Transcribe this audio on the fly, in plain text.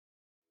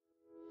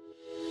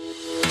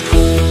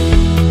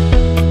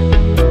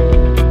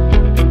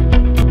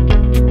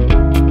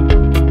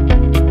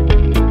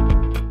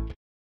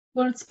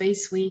World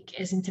Space Week,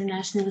 as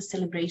international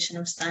celebration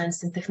of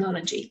science and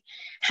technology,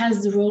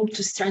 has the role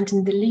to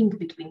strengthen the link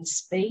between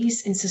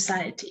space and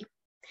society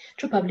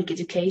through public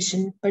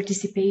education,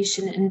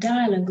 participation, and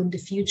dialogue on the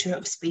future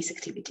of space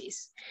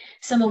activities.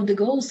 Some of the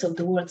goals of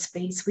the World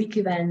Space Week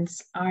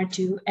events are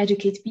to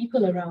educate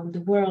people around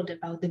the world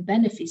about the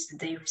benefits that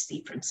they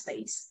receive from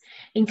space,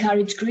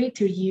 encourage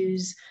greater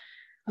use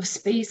of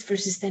space for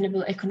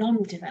sustainable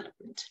economic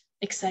development,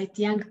 excite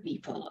young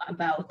people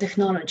about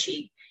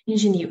technology,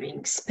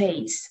 engineering,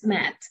 space,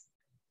 math,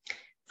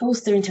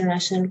 foster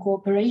international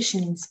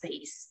cooperation in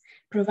space,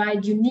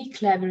 provide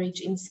unique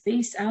leverage in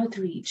space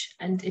outreach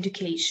and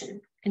education,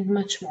 and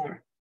much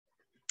more.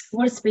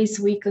 World Space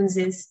Week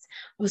consists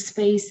of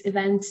space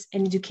events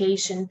and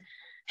education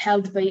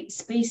held by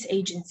space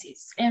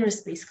agencies,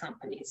 aerospace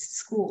companies,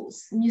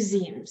 schools,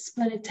 museums,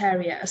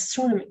 planetaria,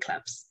 astronomy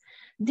clubs,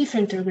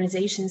 different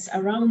organizations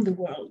around the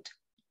world.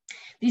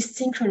 These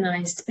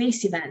synchronized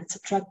space events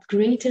attract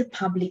greater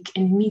public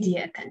and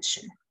media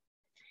attention.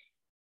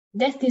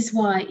 That is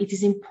why it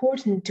is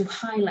important to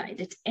highlight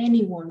that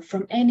anyone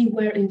from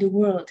anywhere in the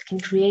world can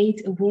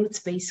create a World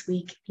Space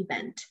Week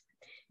event,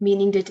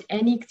 meaning that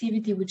any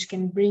activity which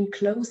can bring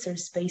closer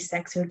space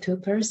sector to a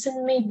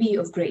person may be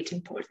of great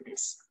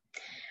importance.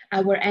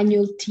 Our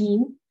annual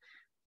theme,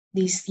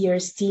 this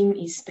year's theme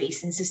is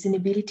Space and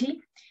Sustainability,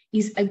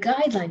 is a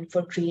guideline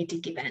for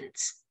creating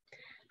events.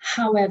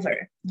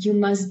 However, you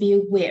must be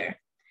aware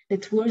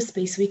that World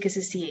Space Week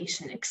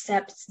Association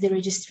accepts the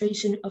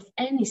registration of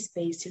any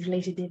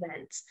space-related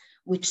events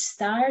which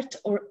start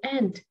or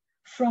end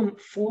from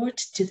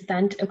 4th to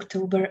 10th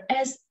October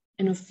as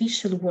an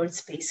official World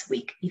Space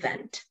Week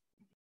event.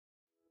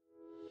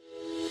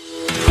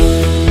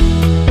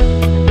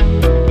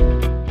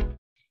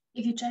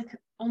 If you check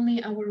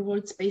only our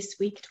World Space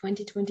Week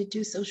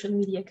 2022 social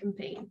media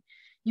campaign,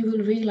 you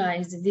will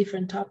realize that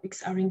different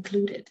topics are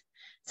included,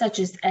 such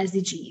as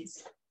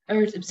SDGs,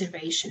 Earth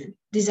observation,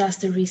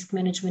 disaster risk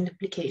management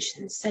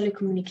applications,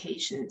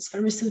 telecommunications,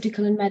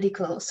 pharmaceutical and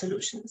medical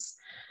solutions,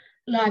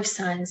 life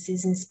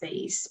sciences in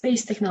space,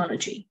 space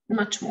technology,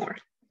 much more.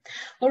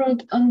 Or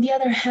on the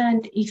other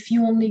hand, if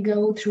you only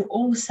go through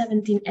all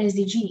 17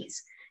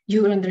 SDGs,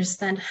 you will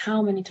understand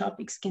how many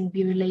topics can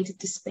be related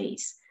to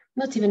space,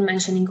 not even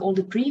mentioning all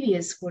the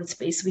previous World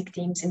Space Week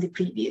themes in the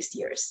previous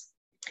years.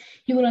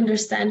 You will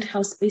understand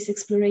how space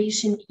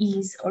exploration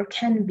is or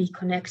can be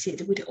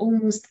connected with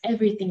almost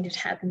everything that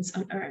happens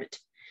on Earth.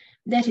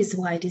 That is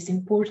why it is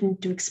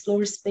important to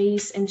explore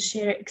space and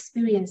share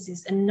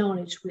experiences and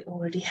knowledge we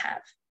already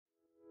have.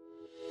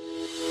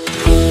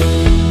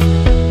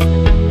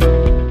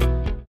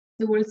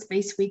 The World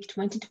Space Week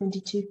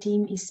 2022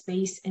 theme is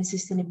Space and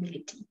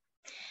Sustainability.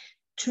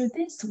 Through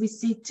this, we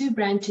see two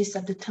branches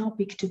of the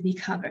topic to be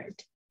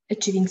covered: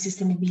 achieving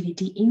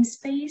sustainability in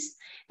space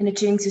and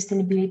achieving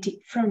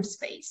sustainability from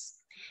space.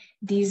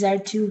 These are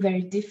two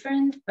very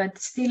different but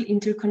still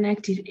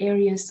interconnected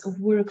areas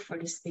of work for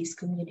the space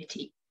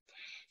community.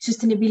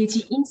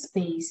 Sustainability in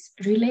space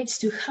relates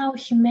to how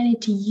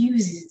humanity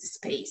uses the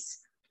space.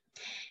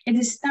 At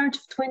the start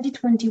of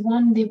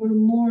 2021, there were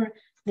more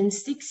than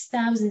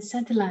 6,000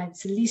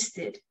 satellites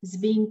listed as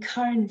being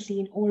currently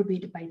in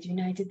orbit by the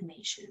United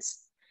Nations.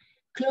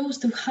 Close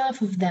to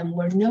half of them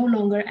were no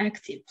longer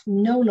active,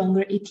 no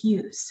longer in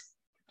use.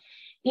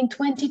 In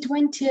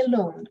 2020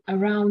 alone,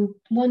 around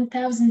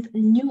 1,000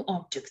 new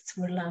objects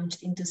were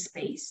launched into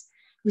space,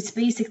 with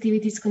space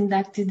activities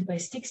conducted by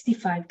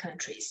 65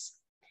 countries.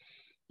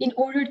 In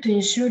order to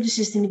ensure the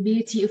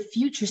sustainability of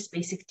future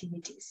space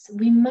activities,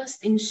 we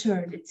must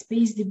ensure that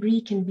space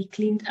debris can be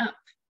cleaned up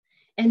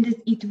and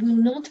that it will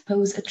not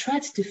pose a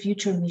threat to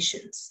future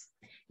missions,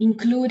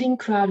 including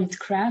crowded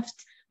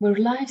craft where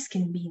lives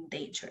can be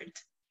endangered.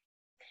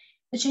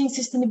 Achieving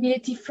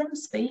sustainability from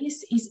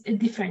space is a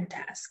different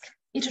task.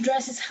 It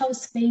addresses how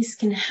space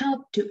can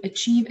help to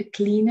achieve a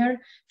cleaner,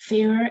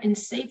 fairer, and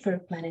safer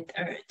planet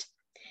Earth.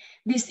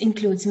 This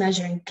includes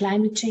measuring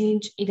climate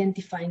change,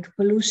 identifying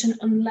pollution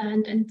on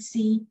land and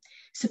sea,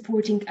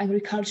 supporting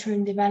agriculture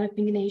in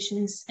developing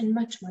nations, and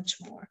much, much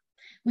more.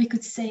 We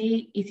could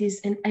say it is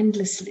an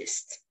endless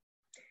list.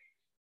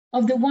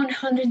 Of the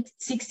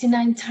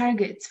 169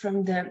 targets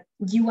from the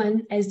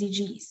UN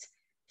SDGs,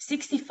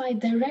 65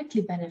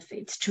 directly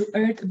benefit through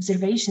Earth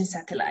observation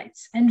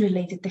satellites and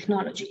related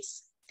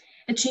technologies.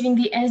 Achieving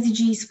the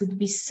SDGs would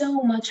be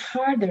so much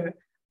harder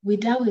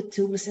without the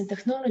tools and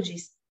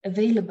technologies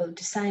available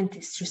to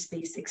scientists through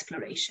space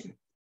exploration.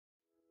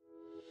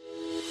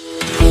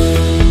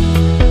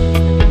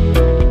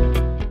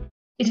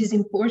 It is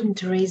important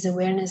to raise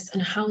awareness on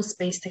how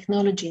space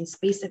technology and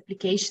space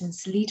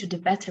applications lead to the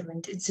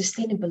betterment and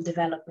sustainable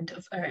development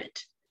of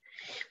Earth.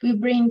 We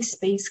bring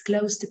space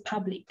close to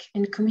public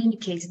and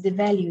communicate the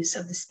values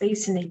of the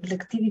space-enabled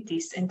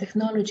activities and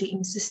technology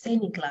in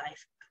sustaining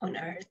life on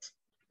Earth.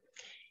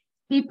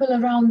 People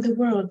around the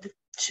world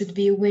should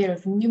be aware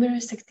of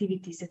numerous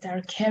activities that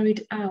are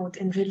carried out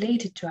and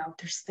related to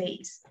outer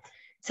space,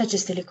 such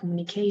as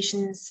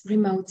telecommunications,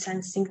 remote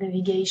sensing,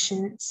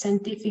 navigation,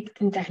 scientific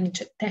and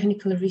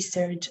technical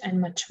research, and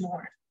much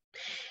more.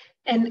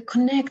 and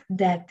connect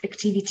that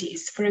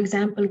activities, for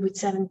example, with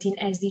 17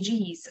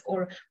 SDGs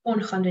or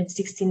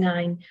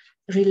 169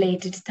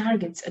 related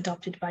targets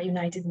adopted by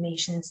United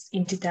Nations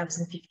in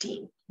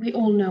 2015. We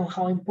all know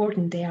how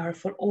important they are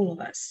for all of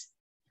us.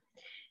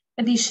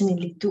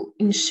 Additionally, to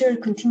ensure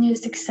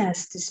continuous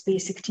access to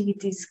space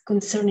activities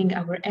concerning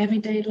our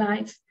everyday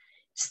life,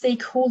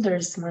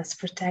 stakeholders must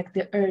protect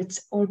the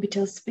Earth's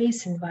orbital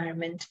space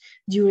environment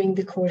during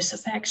the course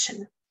of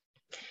action.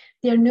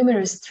 There are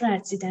numerous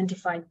threats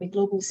identified by the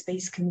global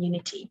space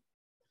community.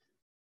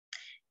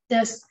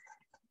 Thus,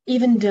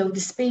 even though the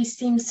space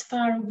seems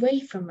far away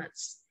from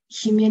us,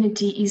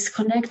 humanity is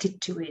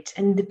connected to it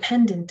and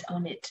dependent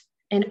on it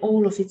and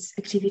all of its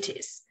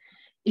activities.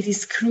 It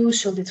is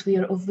crucial that we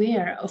are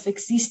aware of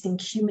existing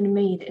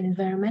human-made and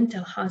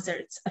environmental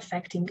hazards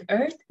affecting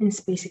Earth and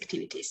space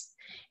activities,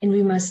 and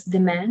we must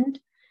demand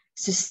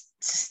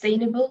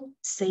sustainable,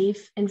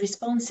 safe, and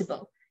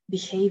responsible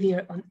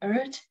behavior on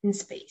Earth and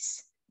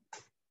space.